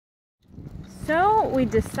So we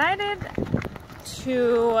decided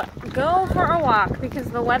to go for a walk because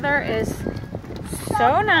the weather is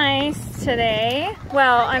so nice today.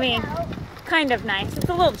 Well, I mean, kind of nice. It's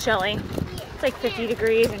a little chilly. It's like 50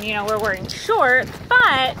 degrees and you know, we're wearing shorts,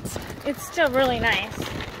 but it's still really nice.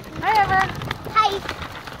 Hi, Ever. Hi.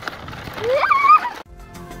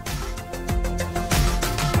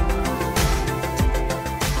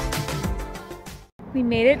 We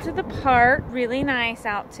made it to the park. Really nice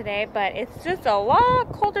out today, but it's just a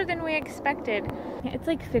lot colder than we expected. It's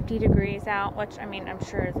like 50 degrees out, which I mean, I'm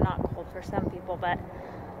sure is not cold for some people, but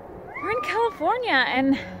we're in California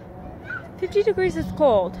and 50 degrees is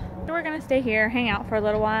cold. So we're gonna stay here, hang out for a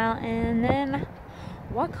little while, and then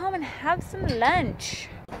walk home and have some lunch.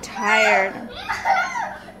 Tired.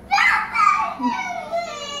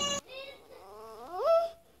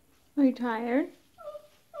 Are you tired?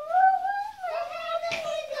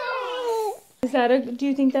 Is that do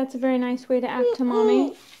you think that's a very nice way to act to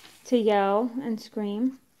mommy? To yell and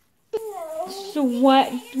scream? So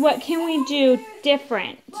what can we do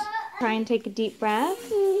different? Try and take a deep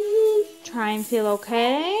breath. Try and feel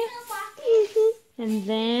okay. And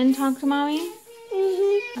then talk to mommy.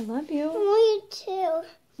 I love you. I love you too.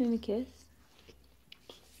 Give me a kiss.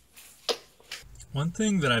 One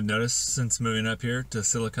thing that I've noticed since moving up here to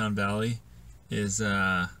Silicon Valley is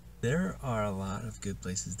there are a lot of good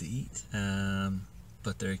places to eat,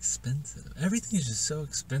 but they're expensive. Everything is just so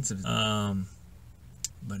expensive.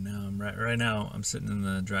 But now right now I'm sitting in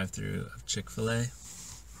the drive-thru of Chick-fil-A,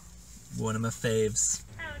 one of my faves.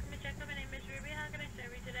 Hello, it's Miss Jackson. My name is Ruby. How can I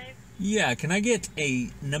serve you today? Yeah, can I get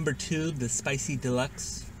a number 2, the spicy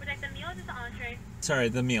deluxe? Would you like the meal or just the entree? Sorry,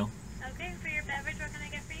 the meal. Okay, for your beverage, what can I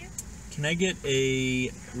get for you? Can I get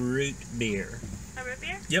a root beer? A root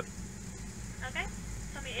beer? Yep. Okay.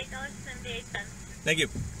 Tell me $8.78. Thank you.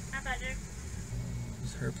 My pleasure.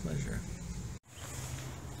 It's her pleasure.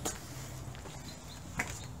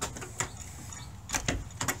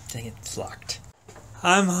 Dang it, it's locked.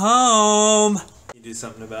 I'm home! You do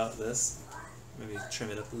something about this? Maybe trim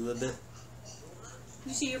it up a little bit?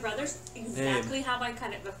 You see your brothers? Exactly how I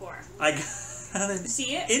cut it before. I got an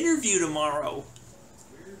See it? interview tomorrow.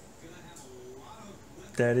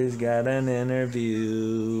 Daddy's got an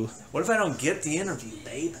interview. What if I don't get the interview,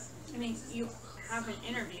 babe? I mean, you have an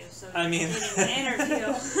interview, so I mean, you're getting an interview.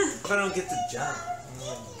 if I don't get the job,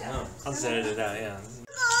 no. I'll set it out, yeah.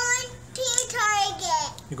 Going to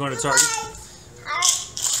Target. You going to Target?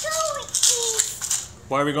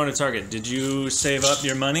 Why are we going to Target? Did you save up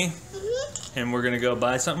your money? And we're gonna go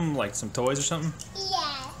buy something, like some toys or something?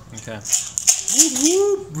 Yeah. Okay. Whoop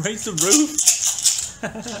whoop! Raise the roof!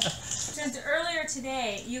 Since earlier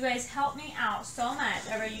today, you guys helped me out so much.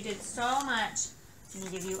 Ever, you did so much. I'm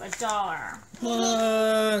gonna give you $1.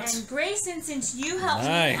 What? And Grayson, since you helped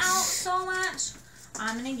me out so much,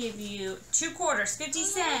 I'm gonna give you 2 quarters, 50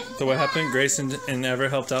 cents. So what happened? Grayson and Ever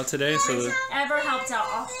helped out today? So Ever helped out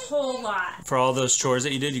a whole lot. for all those chores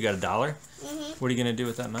that you did, you got $1? What are you gonna do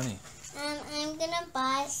with that money? I'm gonna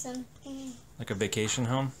buy something. Like a vacation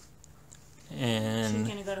home? And She's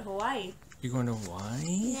gonna go to Hawaii. you're going to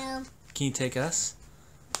Hawaii? No. Can you take us?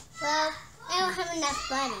 Well, I don't have enough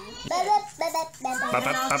money.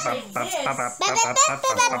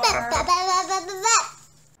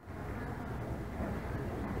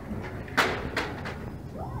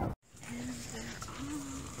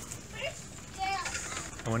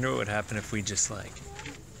 I wonder what would happen if we just like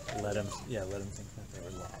let them think that they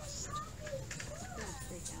were lost.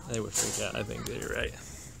 They would freak out. I think that you're right.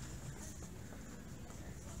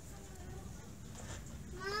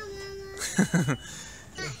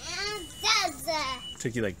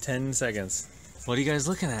 Took you like 10 seconds. What are you guys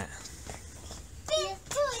looking at?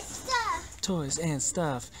 Toys and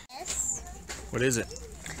stuff. Yes. What is it?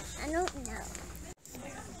 I don't know.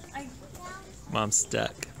 Mom's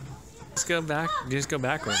stuck. Let's go back. You just go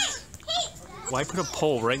backwards. Why put a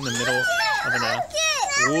pole right in the middle of an aisle?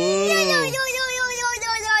 Whoa!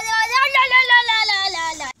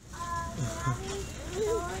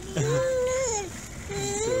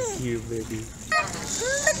 So cute, baby.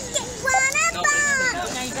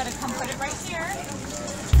 Now you gotta come put it right here.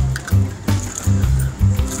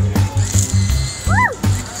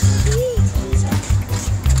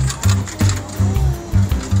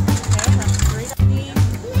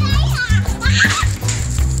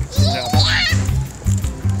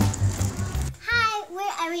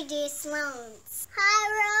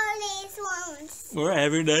 We're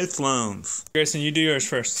everyday Sloans. Grayson, you do yours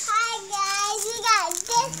first. Hi guys, we got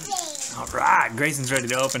this thing. Alright, Grayson's ready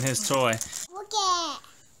to open his toy. Look at it.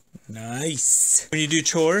 Nice. When you do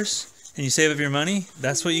chores and you save up your money,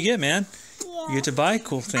 that's what you get, man. Yeah. You get to buy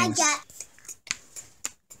cool things.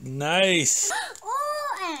 Nice.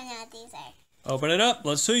 Oh, I don't know what these are. Open it up.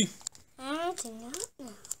 Let's see. I do not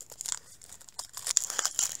know.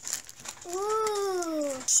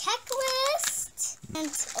 Ooh, checklist and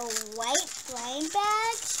a white blind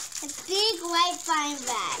bag. A big white blind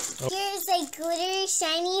bag. Oh. Here's a glittery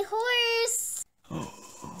shiny horse.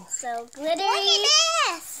 So glittery. Look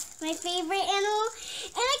at this! My favorite animal.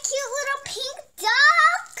 And a cute little pink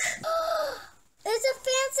duck. There's a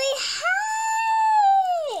fancy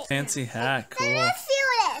hat. Fancy hat. Cool. And let's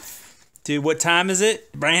feel this. Dude, what time is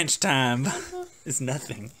it? Branch time. It's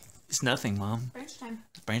nothing. It's nothing, Mom. Branch time.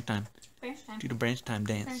 It's branch time. Branch time. Do the branch time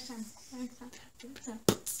dance. Branch time. Branch time. Branch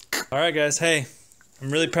time. All right, guys. Hey,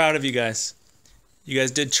 I'm really proud of you guys. You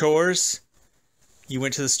guys did chores. You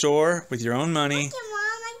went to the store with your own money, Look at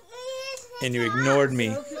Mom, like this. and you ignored me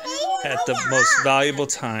at the most valuable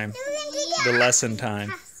time, the lesson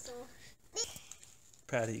time.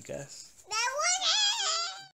 Proud of you guys.